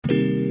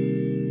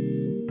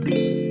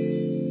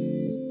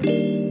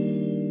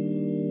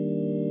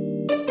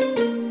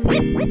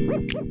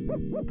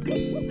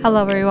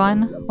Hello,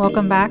 everyone.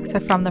 Welcome back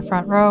to From the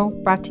Front Row,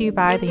 brought to you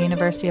by the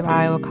University of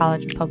Iowa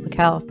College of Public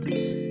Health.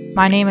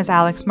 My name is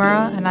Alex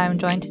Murrah, and I am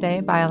joined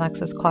today by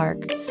Alexis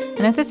Clark.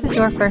 And if this is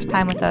your first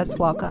time with us,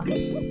 welcome.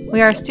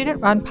 We are a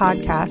student-run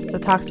podcast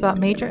that talks about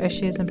major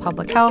issues in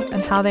public health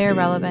and how they are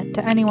relevant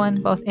to anyone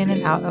both in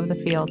and out of the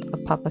field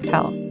of public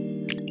health.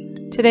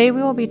 Today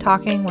we will be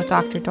talking with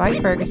Dr.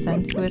 Dwight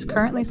Ferguson, who is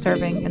currently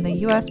serving in the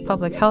U.S.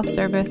 Public Health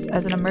Service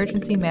as an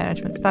emergency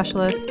management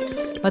specialist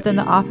within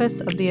the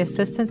Office of the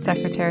Assistant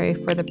Secretary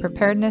for the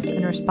Preparedness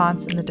and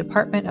Response in the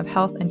Department of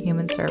Health and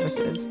Human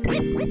Services.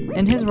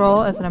 In his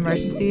role as an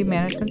emergency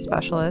management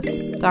specialist,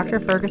 Dr.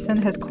 Ferguson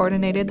has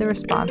coordinated the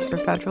response for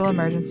federal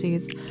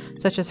emergencies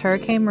such as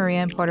Hurricane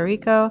Maria in Puerto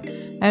Rico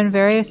and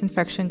various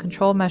infection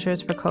control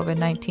measures for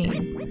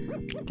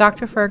COVID-19.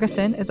 Dr.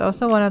 Ferguson is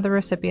also one of the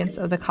recipients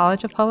of the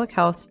College of Public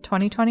Health's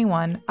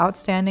 2021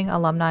 Outstanding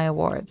Alumni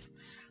Awards.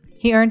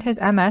 He earned his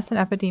MS in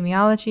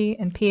Epidemiology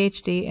and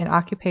PhD in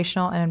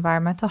Occupational and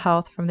Environmental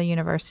Health from the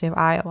University of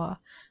Iowa.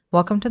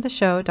 Welcome to the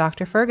show,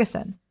 Dr.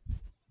 Ferguson.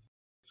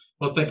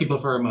 Well, thank you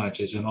both very much.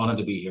 It's an honor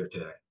to be here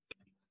today.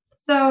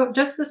 So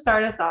just to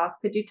start us off,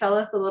 could you tell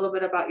us a little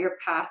bit about your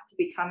path to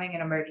becoming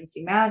an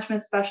emergency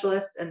management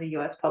specialist in the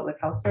U.S. Public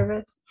Health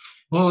Service?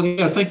 Well,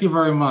 yeah, thank you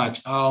very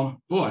much.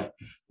 What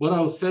I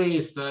would say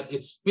is that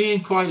it's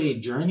been quite a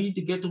journey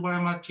to get to where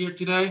I'm at here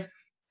today.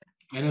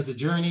 And it's a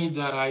journey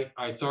that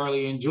I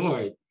thoroughly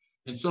enjoyed.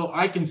 And so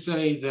I can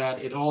say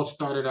that it all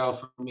started out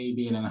for me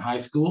being in high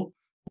school.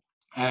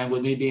 And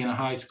with me being in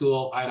high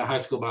school, I had a high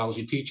school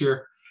biology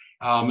teacher,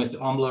 Mr.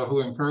 Umler,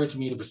 who encouraged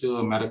me to pursue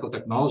a medical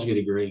technology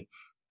degree.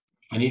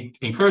 And he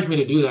encouraged me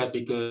to do that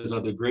because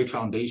of the great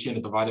foundation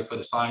it provided for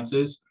the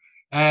sciences.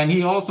 And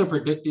he also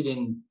predicted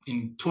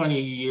in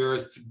 20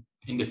 years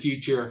in the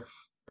future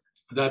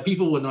that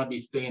people would not be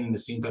staying in the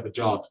same type of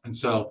jobs. And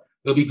so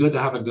it'll be good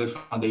to have a good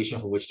foundation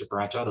for which to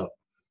branch out of.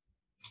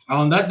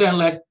 That then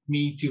led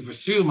me to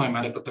pursue my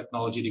medical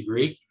technology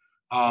degree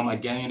at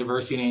Gannon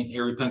University in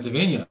Erie,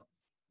 Pennsylvania.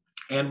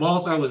 And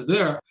whilst I was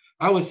there,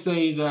 I would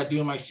say that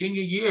during my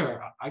senior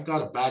year, I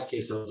got a bad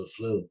case of the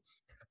flu.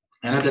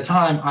 And at the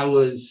time, I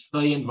was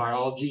studying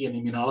virology and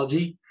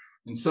immunology.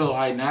 And so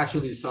I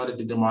naturally decided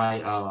to do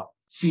my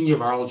senior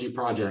virology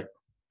project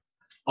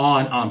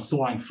on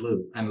swine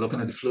flu and looking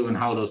at the flu and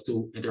how those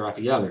two interact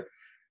together,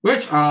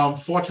 which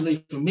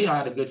fortunately for me, I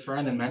had a good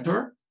friend and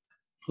mentor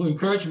who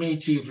encouraged me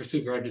to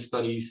pursue graduate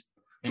studies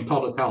in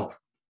public health.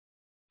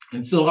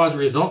 And so as a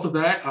result of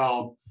that,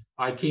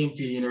 I came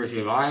to the University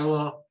of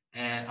Iowa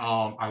and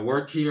I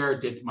worked here,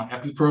 did my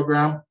EPI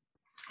program.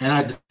 And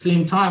at the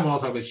same time,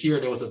 whilst I was here,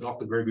 there was a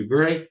Dr. Gregory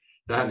Gray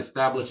that had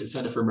established the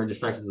Center for Emerging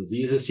Infectious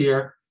Diseases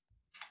here.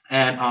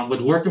 And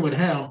with working with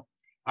him,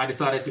 I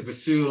decided to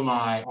pursue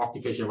my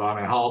occupational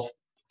environmental health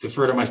to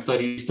further my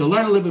studies, to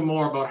learn a little bit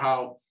more about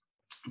how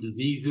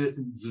diseases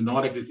and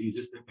zoonotic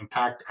diseases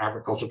impact the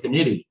agricultural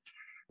community.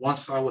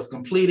 Once I was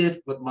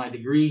completed with my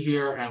degree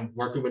here and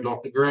working with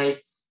Dr.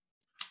 Gray,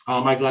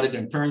 I got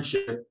an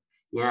internship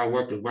where I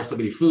worked at West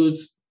Liberty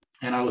Foods,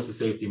 and I was the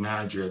safety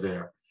manager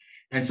there.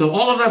 And so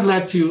all of that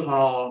led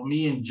to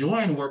me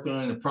enjoying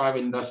working in the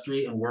private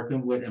industry and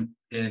working with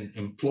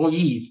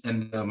employees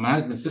and the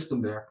management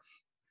system there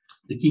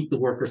to keep the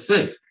workers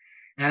safe.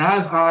 And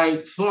as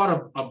I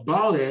thought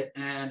about it,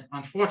 and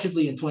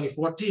unfortunately in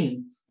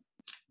 2014,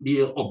 the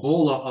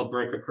Ebola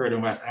outbreak occurred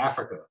in West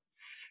Africa.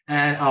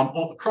 And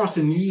across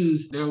the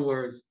news, there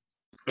was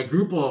a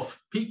group of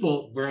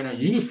people wearing a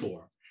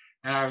uniform.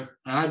 And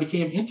I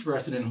became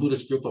interested in who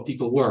this group of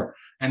people were.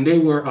 And they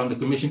were on the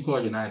Commission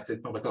called United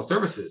States Public Health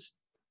Services.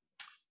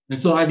 And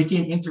so I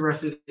became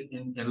interested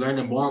in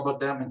learning more about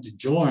them and to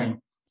join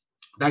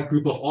that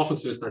group of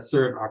officers that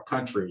serve our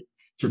country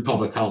through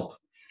public health.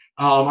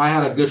 I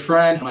had a good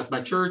friend at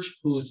my church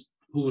who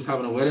was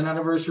having a wedding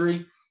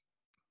anniversary,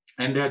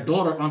 and their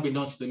daughter,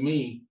 unbeknownst to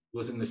me,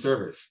 was in the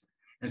service.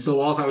 And so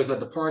whilst I was at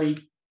the party,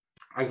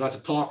 I got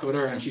to talk with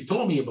her, and she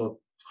told me about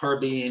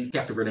her being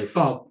Captain Renee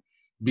Funk,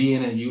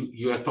 being in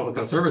U.S. Public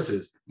Health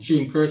Services. And she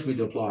encouraged me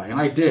to apply, and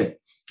I did.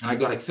 And I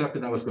got accepted,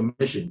 and I was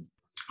commissioned.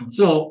 And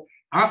so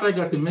after I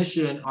got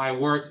commissioned, I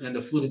worked in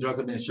the Food and Drug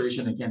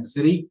Administration in Kansas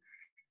City,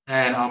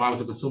 and I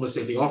was a consumer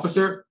safety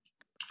officer.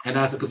 And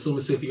as a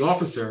consumer safety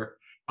officer,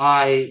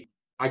 I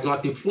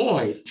got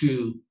deployed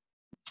to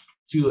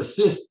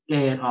assist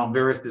in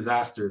various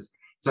disasters,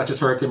 such as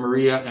Hurricane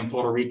Maria in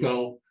Puerto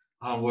Rico,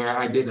 where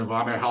I did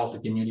environmental health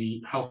and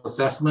community health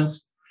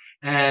assessments.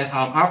 And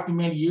after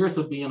many years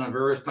of being on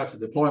various types of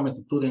deployments,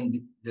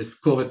 including this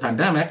COVID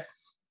pandemic,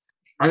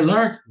 I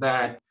learned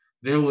that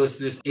there was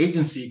this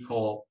agency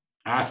called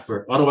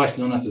ASPR, otherwise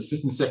known as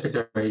Assistant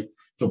Secretary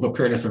for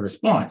Preparedness and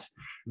Response.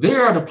 They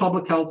are the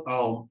public health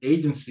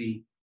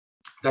agency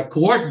that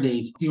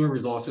coordinates human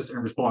resources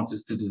and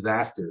responses to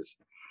disasters.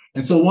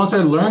 And so once I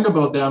learned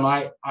about them,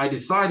 I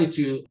decided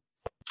to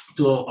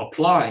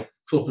apply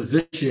to a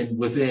position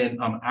within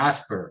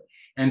ASPR.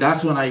 And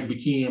that's when I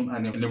became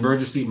an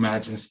emergency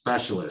management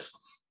specialist.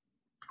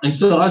 And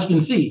so as you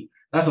can see,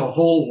 that's a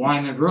whole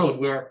winding road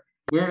where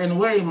Where in a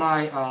way,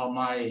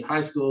 my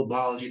high school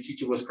biology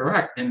teacher was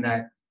correct in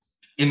that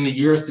in the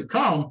years to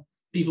come,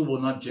 people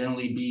will not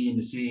generally be in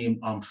the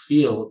same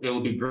field. It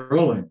will be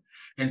growing.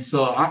 And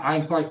so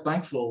I'm quite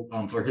thankful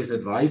for his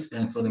advice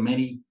and for the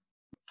many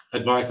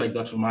advice I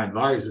got from my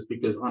advisors,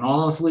 because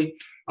honestly,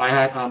 I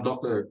had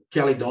Dr.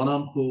 Kelly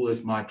Donham, who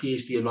is my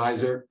PhD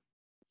advisor.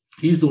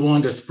 He's the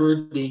one that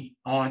spurred me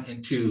on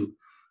into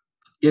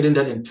getting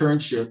that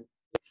internship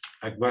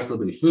at West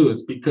Liberty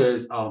Foods,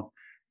 because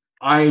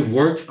I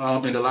worked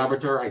in the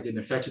laboratory. I did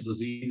infectious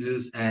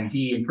diseases, and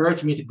he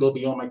encouraged me to go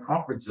beyond my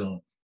comfort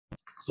zone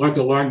so I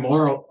could learn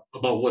more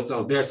about what's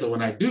out there. So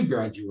when I do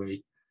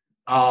graduate,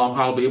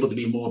 I'll be able to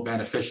be more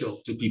beneficial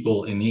to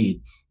people in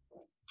need.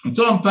 And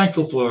so I'm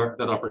thankful for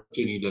that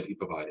opportunity that he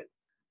provided.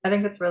 I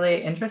think it's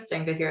really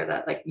interesting to hear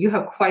that, like, you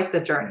have quite the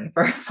journey.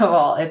 First of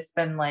all, it's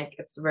been like,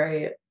 it's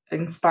very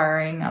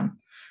inspiring.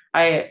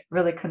 I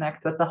really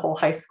connect with the whole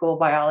high school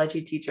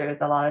biology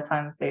teachers. A lot of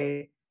times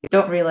they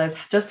don't realize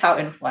just how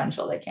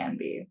influential they can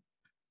be.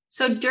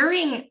 So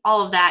during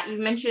all of that, you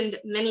mentioned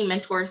many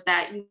mentors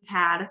that you've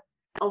had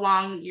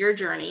along your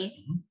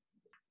journey. Mm-hmm.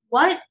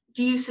 What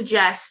do you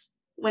suggest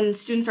when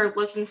students are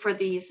looking for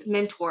these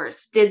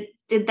mentors? Did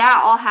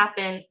that all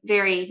happen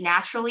very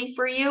naturally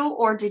for you,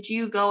 or did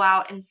you go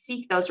out and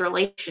seek those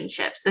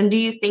relationships? And do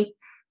you think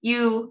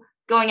you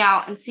going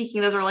out and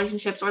seeking those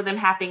relationships, or them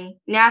happening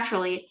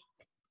naturally,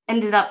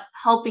 ended up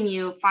helping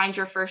you find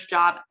your first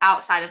job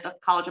outside of the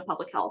College of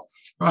Public Health?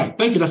 Right.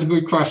 Thank you. That's a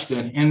good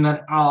question. And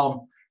that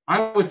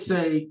I would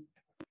say,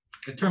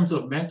 in terms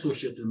of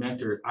mentorships and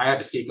mentors, I had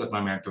to seek out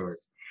my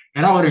mentors.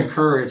 And I would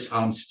encourage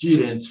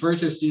students,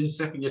 first-year students,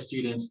 second-year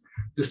students,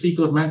 to seek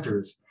out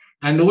mentors.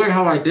 And the way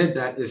how I did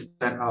that is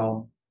that,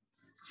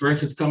 for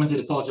instance, coming to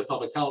the College of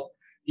Public Health,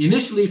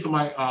 initially for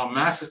my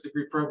master's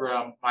degree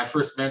program, my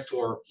first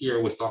mentor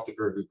here was Dr.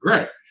 Gregory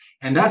Gray.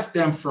 And that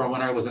stemmed from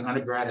when I was an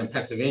undergrad in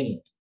Pennsylvania,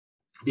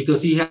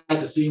 because he had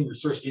the same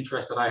research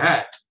interest that I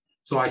had.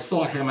 So I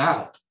sought him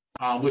out,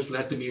 which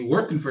led to me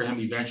working for him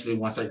eventually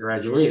once I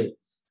graduated.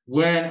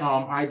 When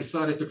I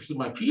decided to pursue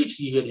my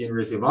PhD here at the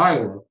University of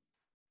Iowa,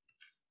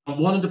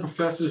 one of the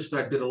professors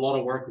that did a lot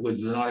of work with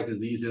zoonotic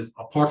diseases,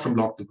 apart from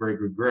Dr.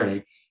 Gregory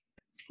Gray,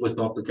 was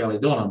Dr. Kelly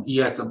Donham. He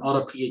had some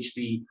other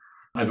PhD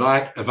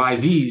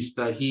advisees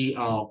that he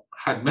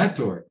had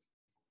mentored.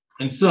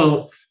 And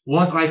so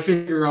once I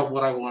figured out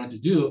what I wanted to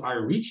do, I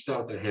reached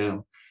out to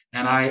him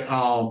and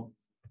I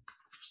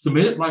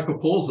submitted my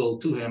proposal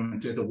to him in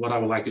terms of what I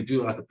would like to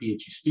do as a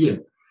PhD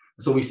student.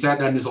 So we sat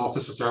down in his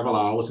office for several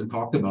hours and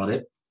talked about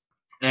it.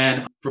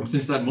 And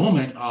since that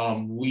moment,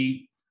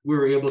 we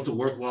were able to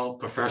work well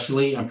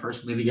professionally and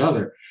personally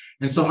together.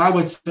 And so I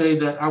would say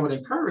that I would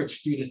encourage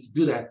students to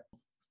do that,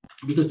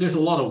 because there's a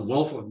lot of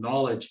wealth of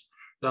knowledge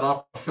that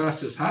our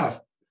professors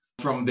have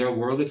from their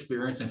world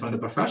experience and from the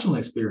professional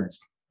experience.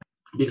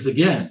 Because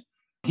again,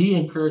 he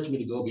encouraged me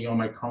to go beyond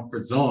my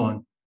comfort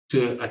zone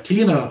to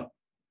attain an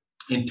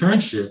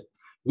internship,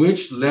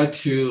 which led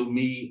to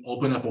me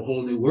opening up a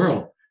whole new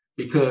world.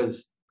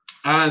 Because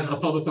as a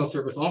public health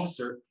service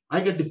officer,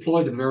 I get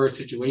deployed in various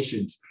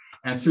situations.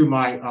 And through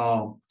my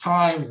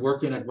time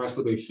working at West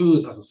Liberty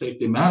Foods as a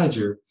safety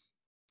manager,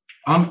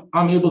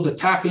 I'm able to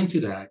tap into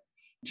that,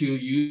 to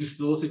use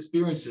those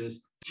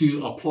experiences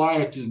to apply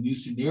it to new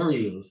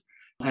scenarios,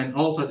 and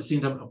also at the same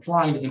time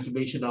applying the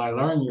information that I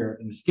learned here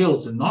and the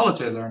skills and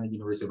knowledge I learned at the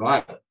University of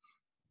Iowa.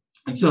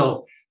 And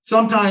so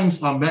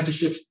sometimes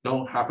mentorships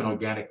don't happen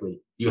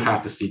organically. You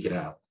have to seek it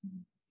out.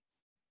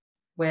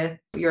 With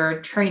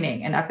your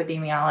training in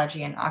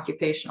epidemiology and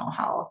occupational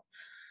health,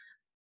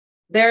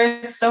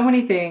 there's so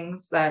many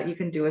things that you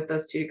can do with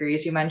those 2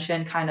 degrees. You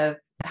mentioned kind of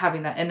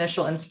having that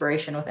initial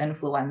inspiration with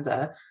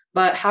influenza,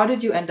 but how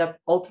did you end up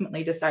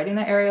ultimately deciding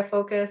the area of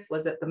focus?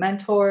 Was it the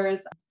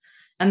mentors?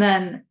 And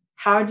then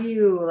how do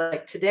you,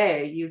 like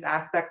today, use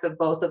aspects of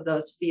both of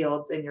those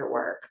fields in your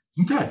work?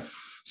 Okay.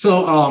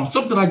 So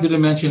something I didn't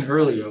mention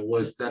earlier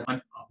was that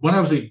when I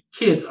was a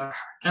kid, I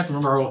can't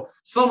remember,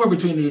 somewhere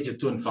between the age of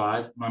 2 and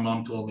 5, my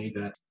mom told me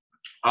that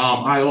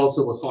I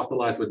also was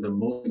hospitalized with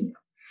pneumonia.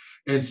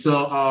 And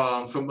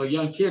so from a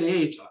young kid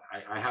age,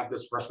 I have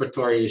this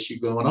respiratory issue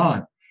going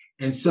on.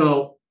 And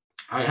so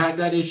I had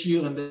that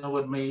issue, and then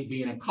with me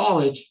being in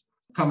college,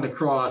 coming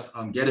across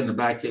getting a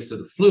bad case of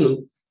the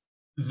flu,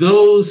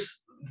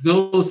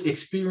 those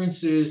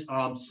experiences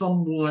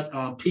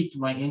somewhat piqued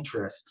my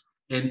interest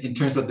in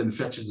terms of the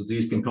infectious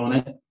disease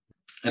component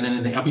and then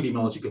in the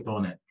epidemiology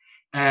component.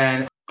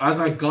 And as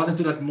I got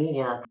into that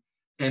more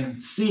and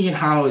seeing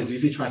how it's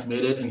easily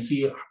transmitted and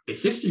see the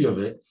history of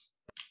it,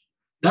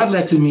 that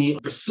led to me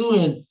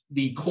pursuing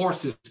the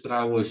courses that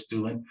I was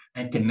doing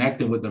and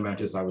connecting with the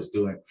mentors I was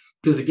doing.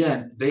 Because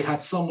again, they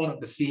had somewhat of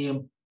the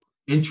same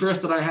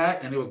interest that I had,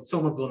 and they were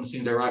somewhat going in the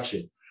same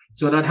direction.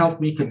 So that helped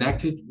me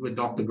connect with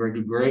Dr.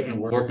 Gregory Gray and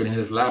working in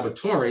his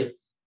laboratory.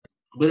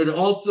 But it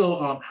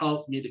also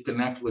helped me to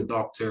connect with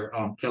Dr.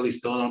 Kelly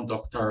Donham,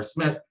 Dr. Tara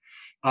Smith,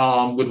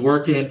 with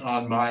working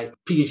on my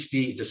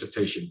PhD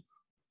dissertation.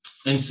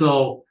 And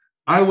so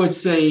I would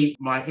say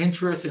my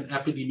interest in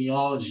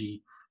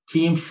epidemiology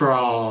came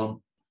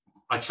from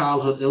a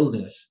childhood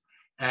illness,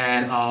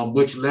 and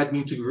which led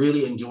me to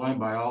really enjoying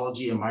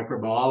biology and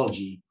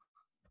microbiology,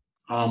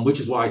 which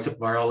is why I took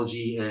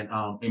biology and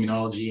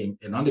immunology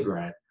in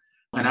undergrad.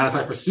 And as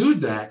I pursued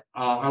that,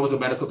 I was a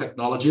medical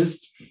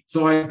technologist.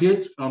 So I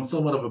did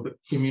somewhat of a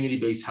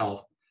community-based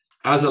health.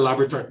 As a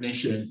laboratory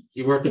technician,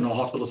 you work in the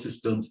hospital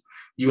systems,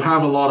 you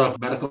have a lot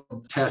of medical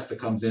tests that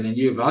comes in and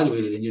you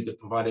evaluate it and you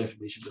provide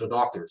information to the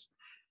doctors.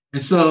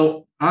 And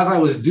so as I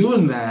was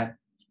doing that,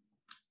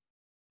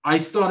 I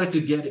started to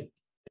get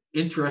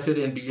interested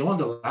in beyond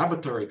the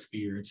laboratory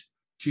experience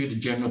to the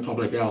general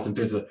public health in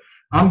terms of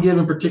I'm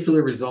giving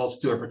particular results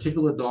to a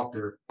particular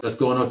doctor that's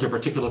going out to a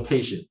particular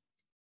patient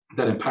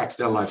that impacts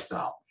their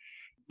lifestyle.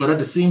 But at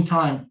the same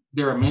time,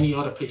 there are many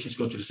other patients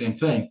going through the same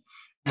thing.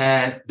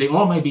 And they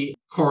all may be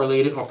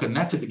correlated or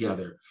connected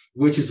together,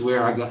 which is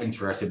where I got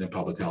interested in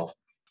public health.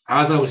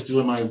 As I was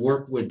doing my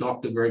work with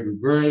Dr. Gregory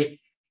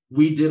Gray,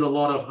 we did a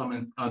lot of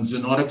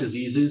zoonotic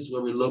diseases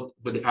where we looked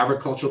with the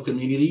agricultural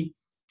community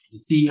to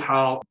see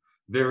how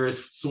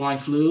various swine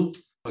flu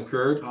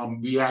occurred.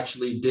 We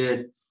actually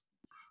did,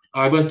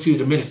 I went to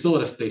the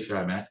Minnesota State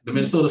Fair, the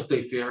Minnesota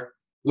State Fair,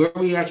 where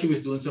we actually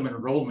was doing some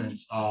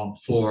enrollments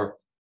for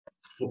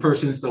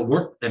persons that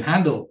work and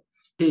handle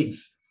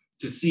pigs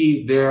to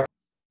see their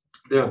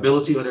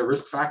ability or their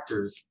risk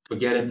factors for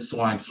getting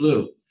swine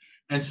flu.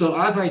 And so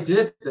as I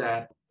did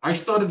that, I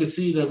started to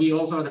see that we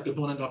also had a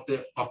component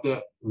of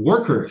the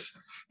workers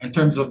in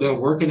terms of their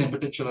working in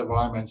particular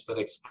environments that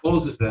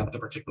exposes them to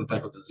particular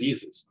type of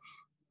diseases.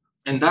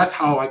 And that's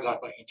how I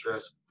got my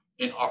interest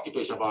in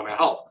occupational environmental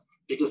health,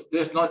 because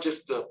there's not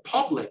just the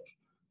public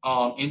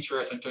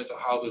interest in terms of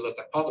how we look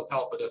at public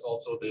health, but there's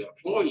also the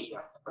employee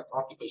aspect of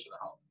occupational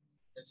health.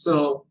 And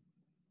so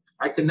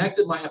I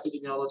connected my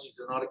epidemiology,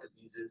 zoonotic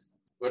diseases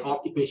with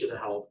occupational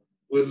health,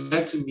 which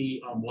led to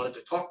me wanting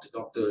to talk to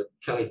Dr.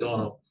 Kelly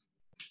Donald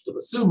to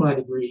pursue my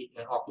degree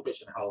in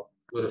occupational health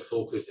with a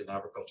focus in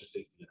agriculture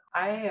safety.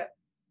 I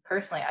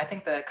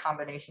think the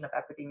combination of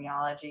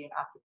epidemiology and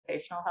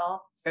occupational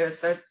health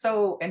is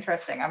so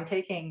interesting. I'm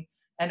taking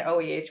an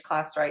OEH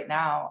class right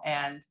now,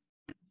 and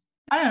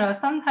I don't know,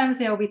 sometimes,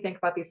 we think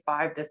about these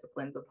 5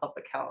 disciplines of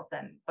public health,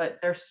 but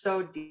they're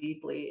so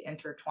deeply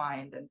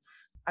intertwined, and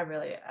I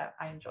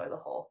enjoy the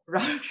whole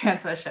route of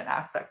transmission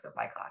aspect of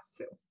my class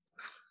too.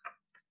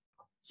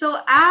 So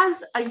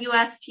as a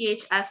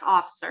USPHS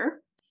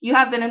officer, you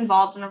have been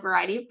involved in a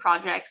variety of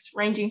projects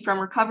ranging from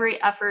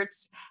recovery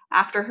efforts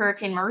after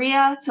Hurricane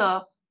Maria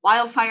to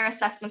wildfire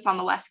assessments on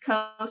the West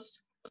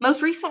Coast.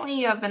 Most recently,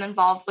 you have been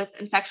involved with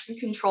infection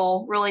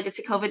control related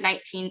to the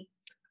COVID-19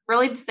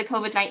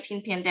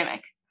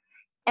 pandemic.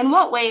 In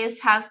what ways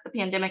has the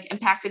pandemic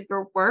impacted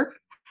your work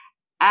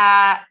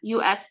at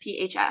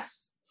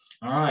USPHS?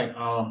 All right.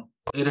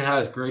 It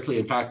has greatly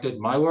impacted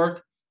my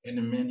work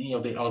and many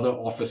of the other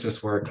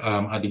officers' work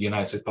at the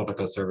United States Public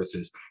Health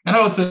Services. And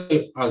I would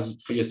say,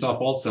 as for yourself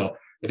also,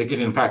 it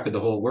impacted the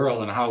whole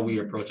world and how we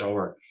approach our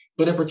work.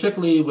 But in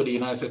particularly with the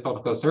United States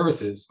Public Health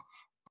Services,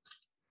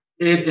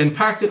 it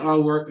impacted our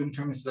work in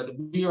terms that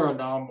we are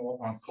now more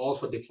on calls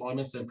for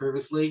deployments than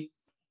previously.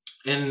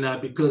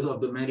 And because of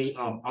the many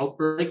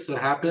outbreaks that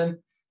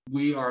happen,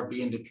 we are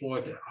being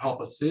deployed to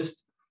help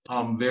assist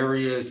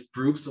various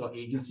groups or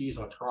agencies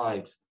or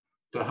tribes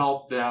to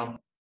help them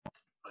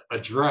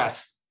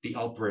address the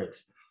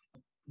outbreaks.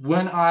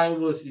 When I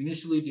was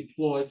initially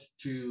deployed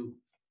to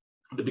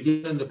the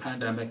beginning of the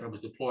pandemic, I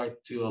was deployed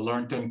to a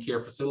long-term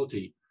care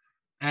facility.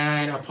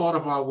 And a part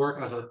of our work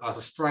as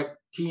a strike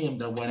team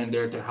that went in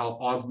there to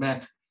help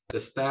augment the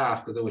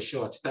staff because they were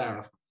short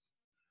staff,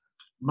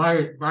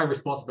 my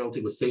responsibility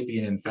was safety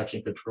and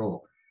infection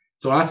control.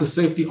 So as a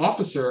safety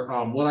officer,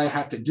 what I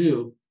had to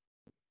do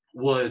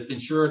was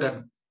ensure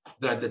that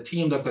the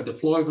team that got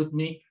deployed with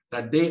me,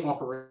 that they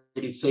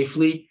operated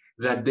safely,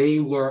 that they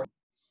were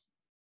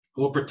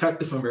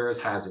protected from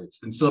various hazards.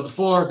 And so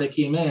before they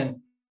came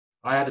in,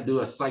 I had to do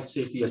a site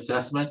safety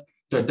assessment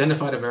to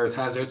identify the various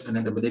hazards and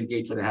then to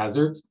mitigate for the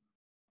hazards.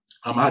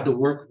 I had to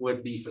work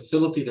with the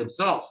facility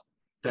themselves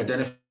to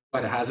identify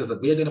the hazards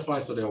that we identify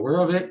so they're aware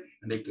of it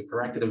and they could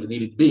correct it if it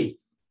needed to be.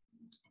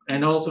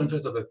 And also in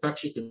terms of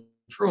infection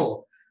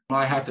control,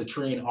 I had to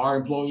train our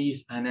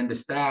employees and then the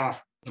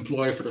staff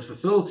employed for the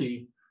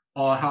facility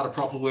on how to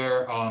properly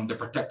wear the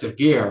protective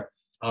gear,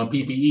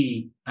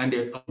 PPE,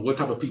 and what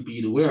type of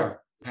PPE to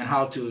wear, and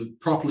how to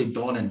properly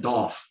don and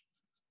doff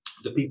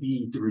the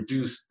PPE to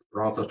reduce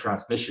routes of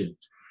transmission.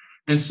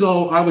 And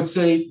so I would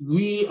say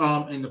we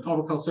in the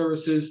public health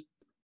services,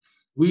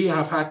 we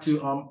have had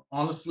to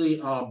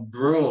honestly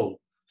grow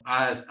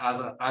as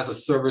a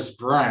service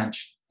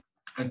branch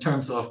in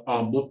terms of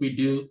what we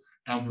do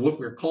and what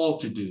we're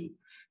called to do,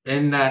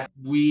 in that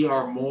we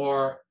are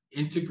more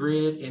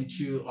integrated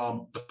into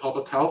the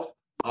public health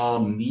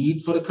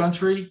need for the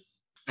country,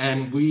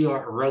 and we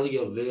are readily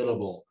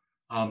available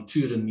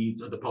to the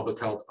needs of the public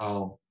health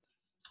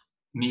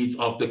needs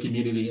of the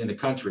community in the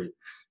country.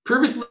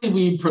 Previously,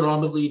 we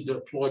predominantly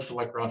deployed for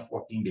like around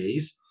 14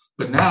 days,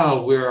 but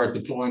now we're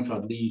deploying for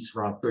at least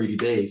around 30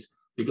 days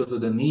because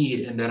of the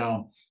need. And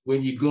that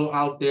when you go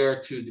out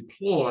there to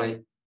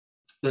deploy,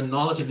 the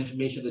knowledge and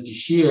information that you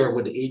share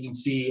with the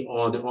agency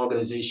or the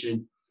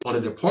organization or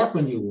the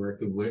department you're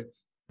working with,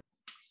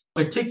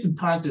 it takes some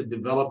time to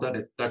develop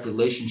that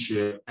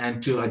relationship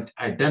and to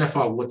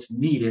identify what's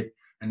needed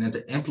and then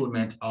to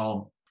implement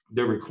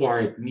the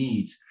required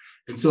needs.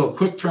 And so a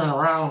quick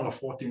turnaround of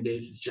 14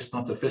 days is just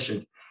not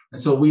sufficient.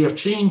 And so we have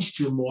changed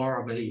to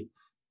more of a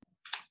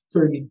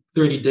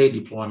 30-day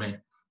deployment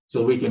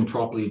so we can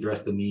properly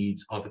address the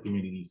needs of the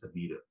communities that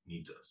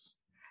needs us.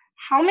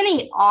 How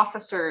many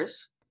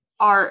officers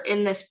are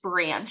in this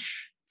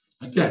branch?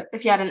 Okay.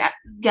 If you had a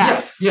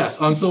guess. Yes.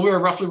 So we're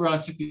roughly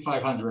around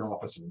 6,500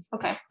 officers.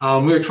 Okay.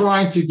 We're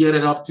trying to get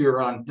it up to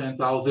around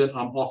 10,000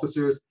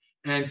 officers.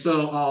 And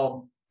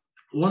so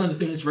one of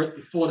the things right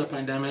before the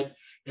pandemic,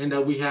 and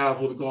that we have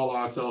what we call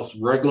ourselves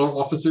regular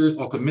officers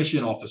or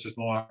commissioned officers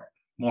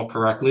more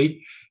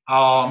correctly.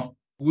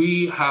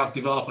 We have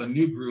developed a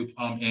new group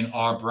in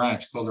our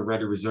branch called the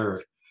Ready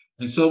Reserve.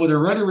 And so with the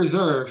Ready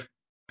Reserve,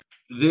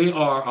 they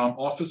are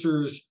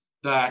officers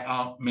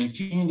that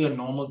maintain their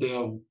normal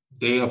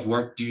day of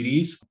work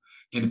duties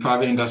in the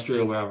private industry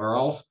or wherever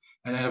else.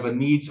 And then if a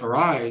needs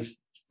arise,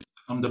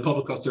 the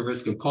public health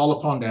service can call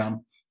upon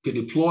them to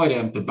deploy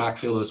them to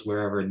backfill us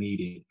wherever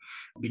needed.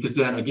 Because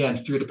then again,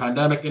 through the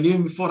pandemic, and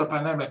even before the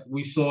pandemic,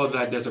 we saw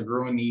that there's a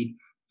growing need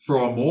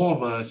for more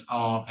of us,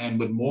 and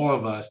with more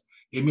of us,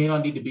 it may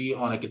not need to be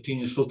on a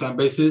continuous full-time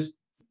basis,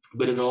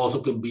 but it also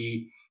could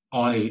be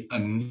on a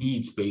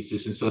needs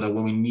basis. And so that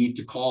when we need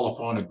to call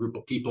upon a group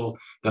of people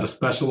that are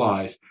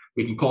specialized,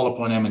 we can call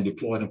upon them and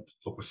deploy them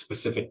for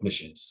specific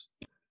missions.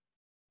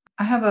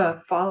 I have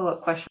a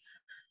follow-up question.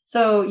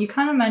 So you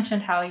kind of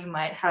mentioned how you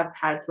might have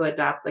had to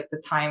adapt like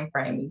the time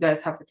frame. You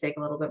guys have to take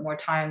a little bit more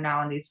time now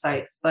on these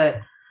sites, but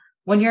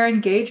when you're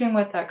engaging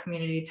with that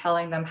community,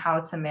 telling them how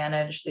to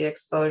manage the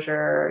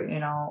exposure,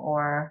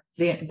 or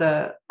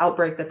the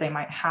outbreak that they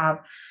might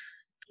have,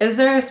 is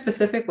there a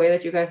specific way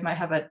that you guys might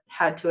have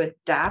had to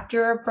adapt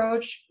your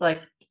approach,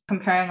 like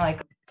comparing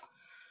like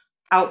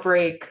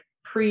outbreak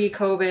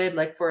pre-COVID,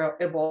 like for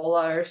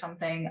Ebola or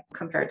something,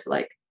 compared to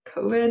like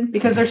COVID?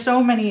 Because there's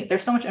so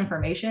much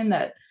information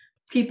that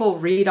people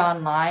read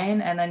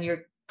online, and then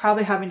you're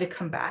probably having to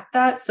combat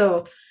that.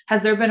 So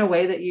has there been a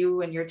way that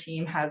you and your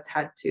team has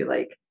had to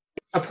like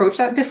approach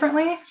that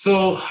differently?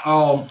 So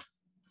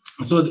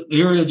the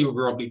area that you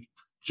were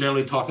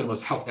generally talking about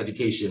is health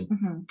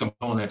education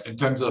component in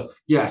terms of,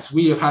 yes,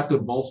 we have had to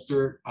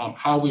bolster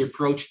how we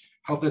approach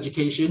health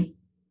education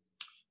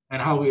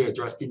and how we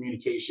address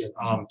communication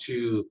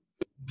to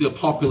the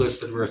populace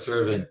that we're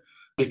serving,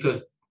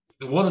 because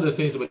one of the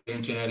things with the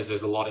internet is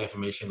there's a lot of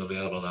information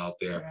available out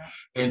there.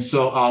 Yeah. And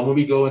so when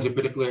we go into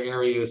particular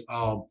areas,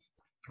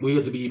 we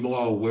have to be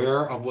more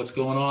aware of what's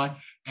going on.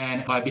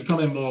 And by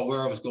becoming more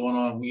aware of what's going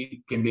on,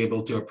 we can be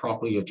able to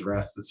properly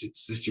address the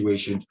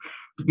situations,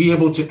 to be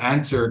able to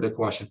answer the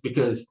questions.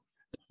 Because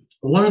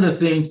one of the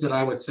things that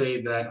I would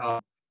say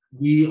that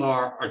we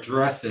are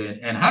addressing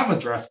and have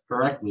addressed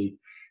correctly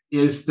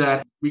is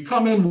that we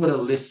come in with a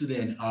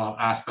listening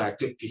aspect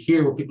to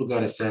hear what people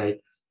got to say,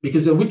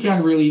 because then we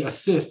can't really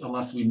assist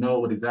unless we know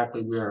what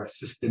exactly we are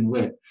assisting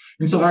with.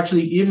 And so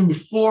actually, even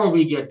before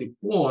we get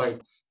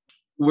deployed,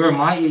 where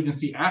my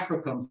agency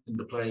ASPR comes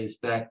into play is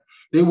that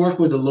they work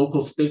with the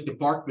local state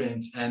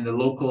departments and the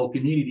local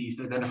communities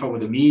to identify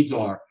what the needs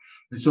are.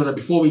 And so that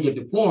before we get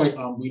deployed,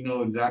 we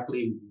know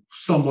exactly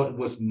somewhat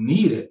what's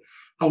needed.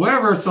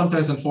 However,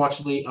 sometimes,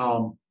 unfortunately,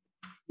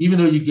 even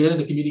though you get in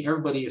the community,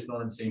 everybody is not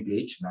on the same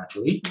page,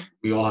 naturally.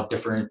 We all have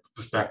different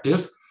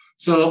perspectives.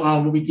 So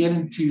when we get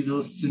into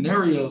those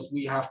scenarios,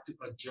 we have to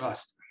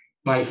adjust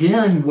by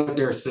hearing what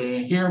they're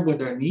saying, hearing what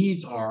their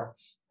needs are,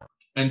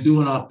 and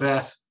doing our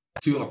best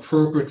to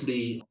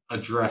appropriately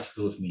address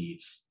those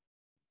needs.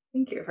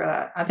 Thank you for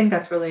that. I think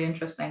that's really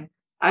interesting.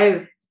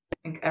 I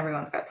think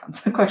everyone's got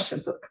tons of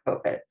questions with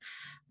COVID.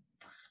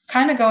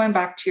 Kind of going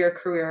back to your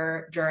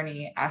career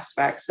journey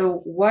aspect. So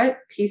what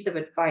piece of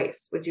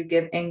advice would you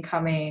give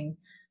incoming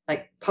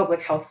like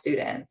public health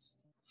students?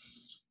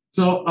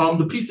 So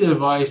the piece of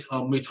advice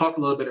we talked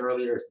a little bit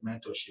earlier is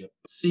mentorship.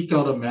 Seek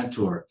out a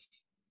mentor.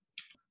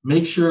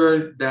 Make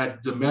sure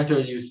that the mentor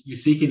you're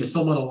seeking is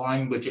someone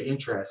aligned with your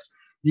interests.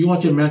 You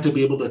want your mentor to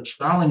be able to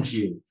challenge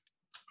you,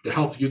 to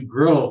help you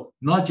grow,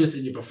 not just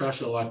in your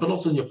professional life, but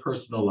also in your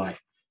personal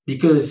life.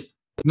 Because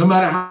no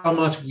matter how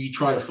much we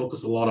try to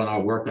focus a lot on our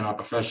work and our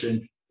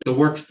profession, the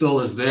work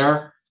still is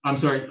there.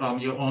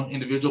 Your own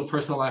individual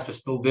personal life is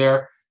still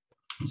there.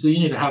 So you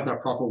need to have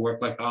that proper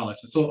work-life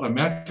balance. And so a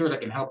mentor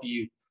that can help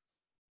you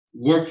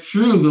work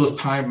through those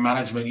time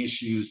management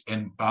issues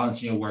and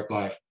balancing your work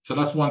life. So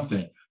that's one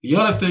thing. The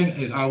other thing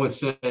is, I would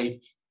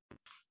say,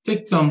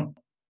 take some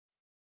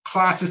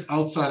classes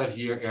outside of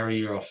your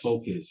area of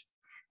focus.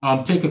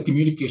 Take a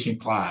communication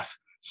class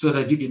so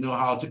that you can know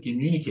how to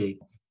communicate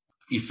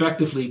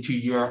effectively to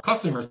your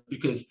customers.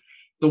 Because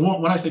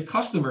when I say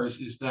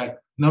customers, is that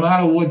no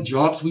matter what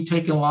jobs we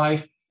take in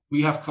life,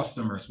 we have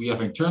customers. We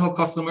have internal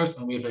customers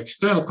and we have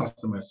external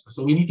customers.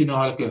 So we need to know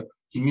how to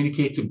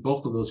communicate to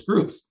both of those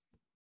groups.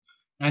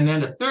 And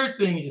then the third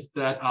thing is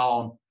that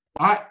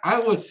I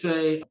would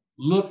say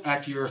look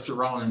at your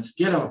surroundings,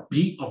 get a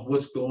beat of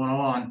what's going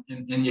on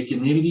in your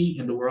community,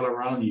 in the world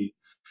around you,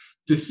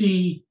 to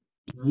see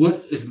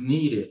what is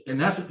needed. And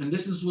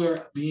this is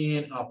where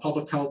being a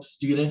public health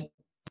student,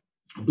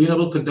 being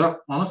able to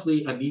conduct,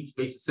 honestly, a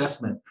needs-based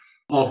assessment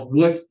of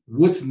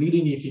what's needed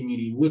in your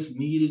community, what's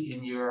needed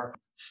in your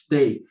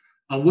state,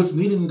 and what's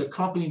needed in the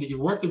company that you're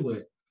working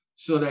with,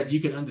 so that you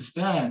can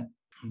understand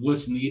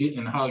what's needed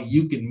and how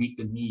you can meet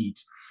the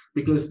needs.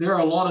 Because there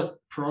are a lot of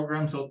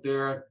programs out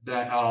there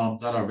that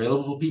are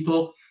available for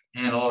people,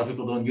 and a lot of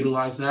people don't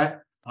utilize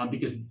that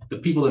because the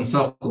people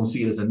themselves don't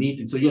see it as a need.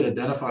 And so you have to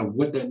identify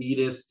what their need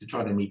is to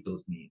try to meet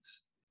those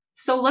needs.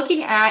 So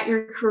looking at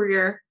your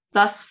career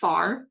thus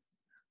far,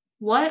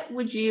 what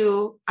would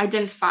you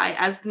identify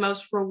as the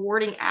most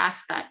rewarding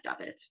aspect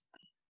of it?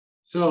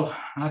 So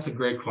that's a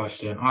great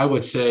question. I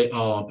would say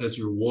it's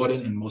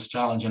rewarding and most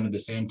challenging at the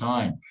same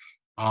time,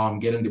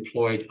 getting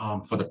deployed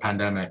for the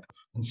pandemic.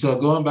 And so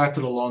going back to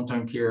the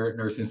long-term care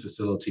nursing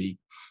facility,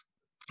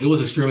 it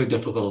was extremely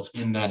difficult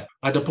in that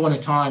at the point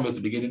in time, at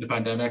the beginning of the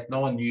pandemic, no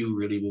one knew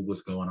really what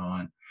was going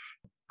on.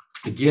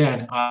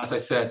 Again, as I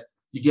said,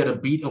 you get a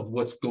beat of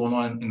what's going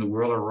on in the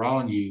world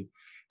around you.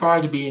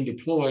 Prior to being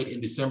deployed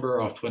in December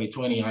of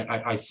 2020,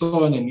 I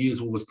saw in the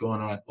news what was going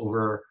on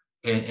over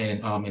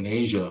in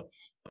Asia.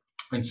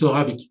 And so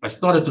I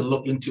started to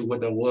look into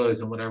what that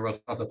was and whatever else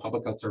as a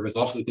public health service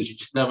officer, because you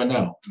just never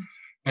know.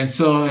 And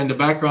so in the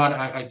background,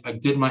 I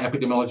did my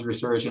epidemiology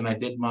research, and I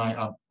did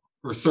my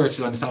research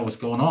to understand what's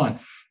going on.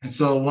 And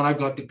so when I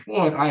got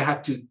deployed, I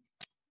had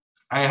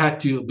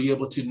to be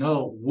able to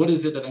know, what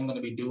is it that I'm going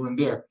to be doing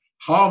there?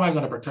 How am I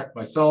going to protect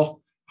myself?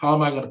 How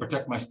am I going to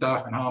protect my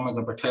staff? And how am I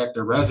going to protect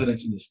the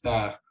residents and the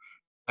staff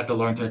at the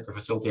long-term care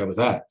facility I was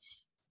at?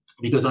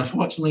 Because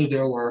unfortunately,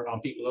 there were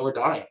people that were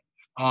dying.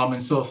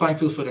 And so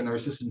thankfully for the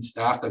nurses and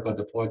staff that got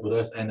deployed with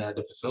us and at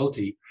the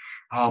facility,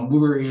 we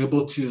were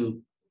able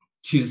to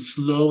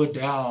slow it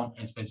down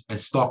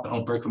and stop the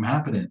outbreak from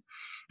happening.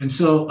 And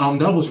so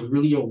that was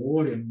really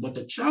rewarding. But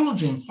the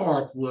challenging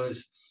part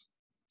was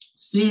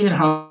seeing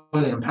how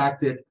it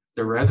impacted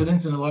the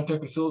residents in the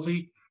long-term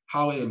facility,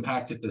 how it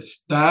impacted the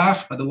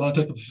staff at the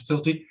long-term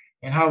facility,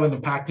 and how it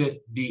impacted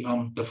the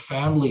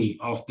family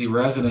of the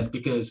residents,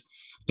 because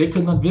they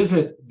could not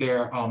visit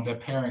their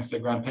parents, their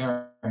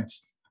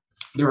grandparents.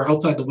 They were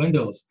outside the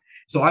windows.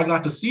 So I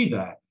got to see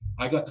that.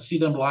 I got to see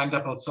them lined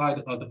up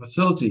outside of the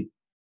facility.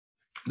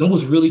 That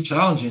was really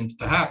challenging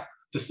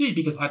to see,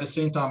 because at the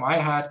same time I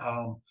had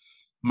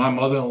my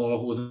mother-in-law,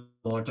 who was in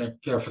a long-term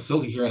care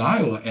facility here in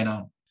Iowa, and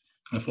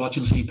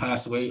unfortunately she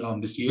passed away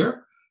this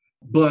year.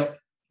 But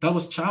that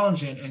was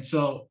challenging. And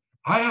so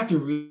I had to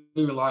really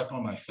rely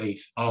upon my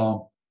faith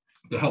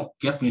to help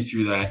get me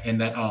through that.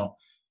 And that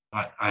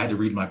I had to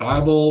read my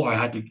Bible. I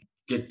had to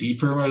get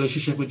deeper in my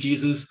relationship with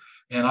Jesus.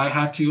 And I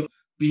had to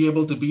be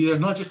able to be there,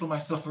 not just for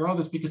myself, for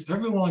others, because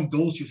everyone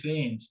goes through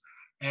things.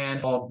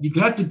 And you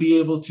got to be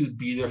able to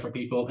be there for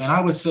people. And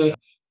I would say,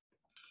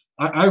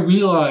 I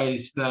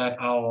realized that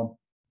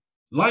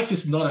life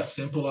is not as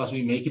simple as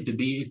we make it to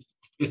be.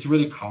 It's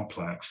really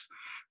complex.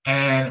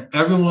 And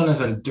everyone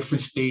is at a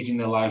different stage in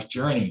their life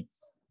journey.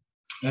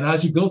 And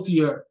as you go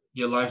through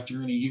your life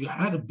journey, you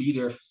had to be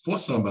there for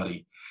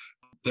somebody.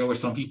 There were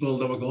some people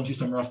that were going through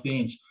some rough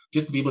things.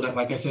 Just to be able to,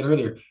 like I said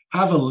earlier,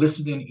 have a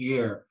listening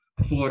ear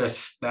for the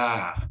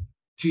staff.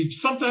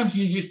 Sometimes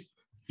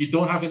you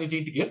don't have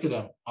anything to give to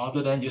them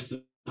other than just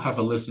to have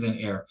a listening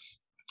ear.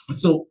 And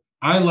so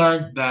I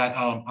learned that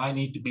I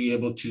need to be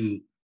able to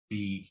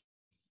be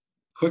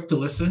quick to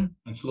listen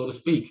and slow to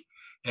speak.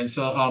 And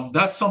so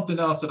that's something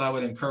else that I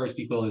would encourage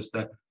people, is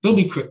that don't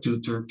be quick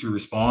to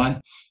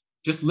respond.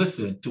 Just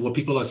listen to what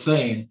people are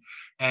saying.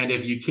 And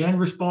if you can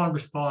respond.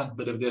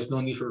 But if there's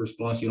no need for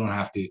response, you don't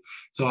have to.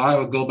 So I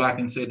would go back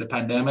and say the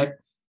pandemic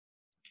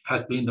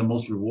has been the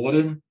most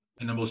rewarding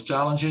and the most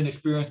challenging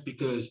experience,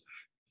 because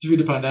through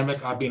the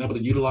pandemic, I've been able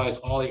to utilize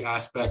all the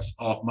aspects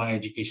of my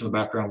educational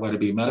background, whether it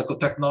be medical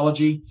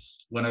technology,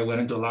 when I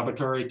went into a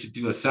laboratory to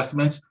do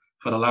assessments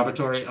for the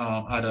laboratory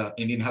at an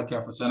Indian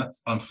healthcare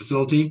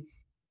facility,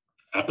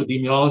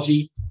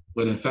 epidemiology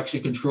with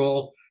infection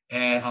control,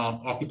 and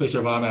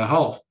occupational environmental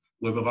health.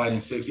 We're providing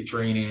safety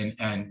training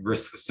and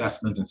risk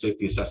assessments and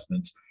safety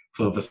assessments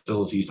for the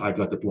facilities I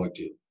got deployed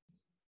to.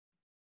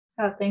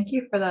 Thank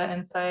you for that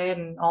insight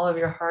and all of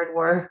your hard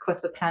work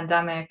with the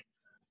pandemic.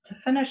 To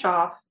finish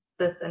off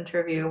this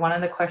interview, one of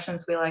the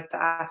questions we like to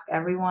ask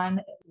everyone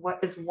is, what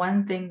is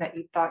one thing that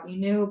you thought you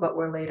knew but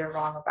were later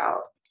wrong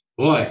about?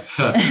 Boy,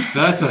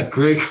 that's a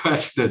great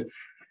question,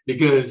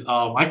 because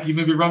I can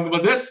even be wrong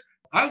about this.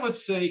 I would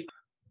say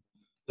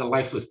the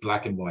life was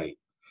black and white.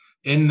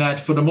 In that,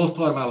 for the most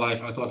part of my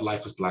life, I thought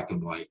life was black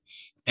and white.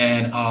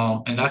 And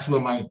that's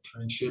where my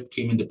internship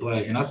came into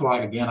play. And that's why,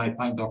 again, I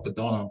thank Dr.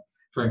 Donna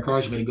for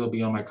encouraging me to go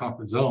beyond my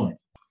comfort zone.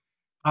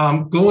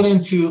 Going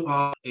into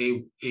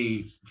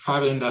a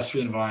private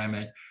industry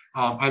environment,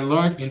 I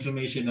learned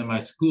information in my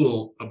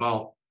school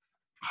about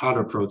how to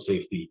approach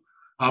safety.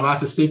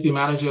 As a safety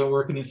manager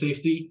working in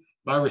safety,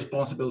 my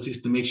responsibility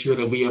is to make sure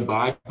that we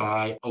abide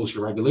by OSHA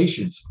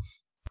regulations.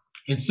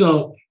 And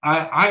so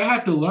I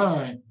had to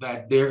learn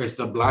that there is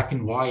the black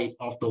and white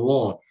of the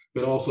law,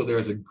 but also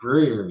there's a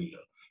gray area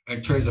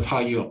in terms of how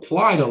you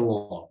apply the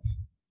law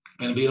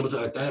and be able to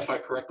identify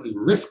correctly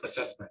risk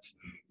assessments.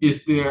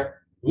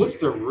 What's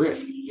the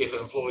risk if an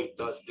employee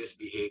does this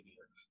behavior,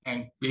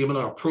 and be able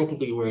to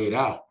appropriately weigh it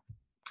out.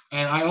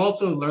 And I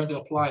also learned to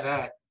apply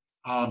that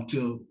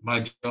to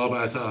my job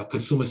as a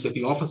consumer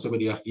safety officer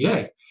with the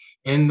FDA,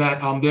 in that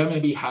there may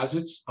be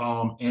hazards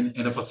in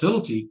a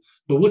facility,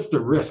 but what's the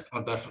risk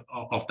of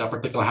that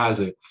particular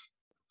hazard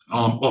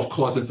of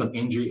causing some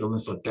injury,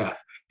 illness, or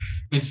death?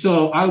 And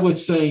so I would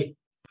say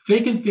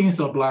thinking things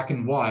are black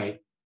and white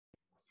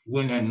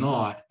when they're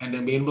not, and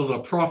then being able to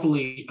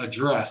properly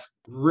address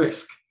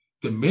risk,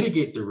 to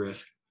mitigate the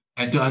risk,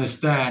 and to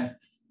understand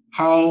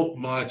how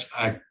much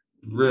at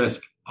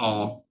risk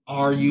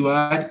are you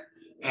at,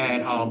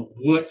 and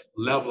what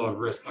level of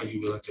risk are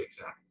you willing to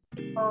accept.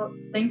 Well,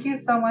 thank you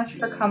so much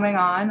for coming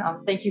on.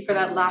 Thank you for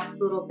that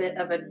last little bit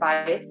of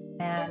advice,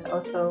 and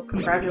also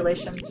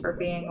congratulations for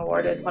being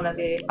awarded one of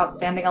the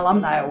Outstanding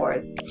Alumni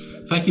Awards.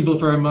 Thank you both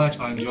very much.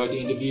 I enjoyed the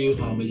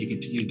interview, and you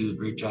continue to do a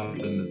great job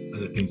in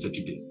the things that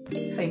you do.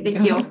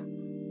 Thank you.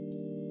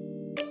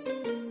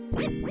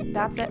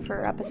 That's it for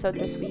our episode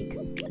this week.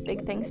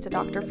 Big thanks to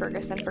Dr.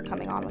 Ferguson for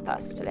coming on with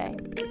us today.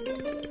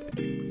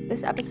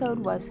 This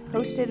episode was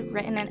hosted,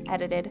 written, and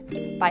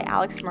edited by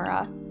Alex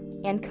Murrah,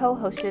 and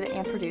co-hosted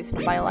and produced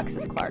by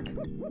Alexis Clark.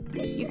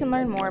 You can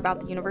learn more about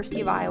the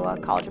University of Iowa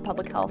College of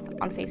Public Health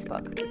on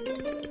Facebook.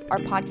 Our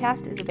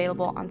podcast is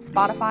available on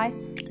Spotify,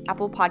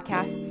 Apple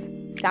Podcasts,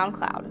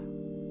 SoundCloud.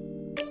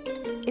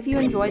 If you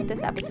enjoyed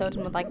this episode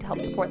and would like to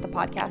help support the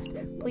podcast,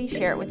 please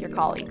share it with your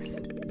colleagues.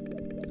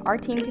 Our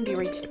team can be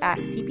reached at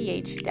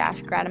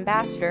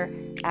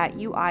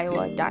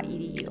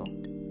cph-gradambassador@uiowa.edu.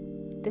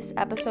 This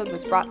episode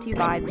was brought to you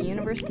by the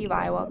University of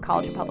Iowa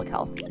College of Public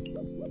Health.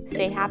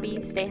 Stay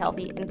happy, stay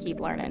healthy, and keep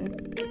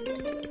learning.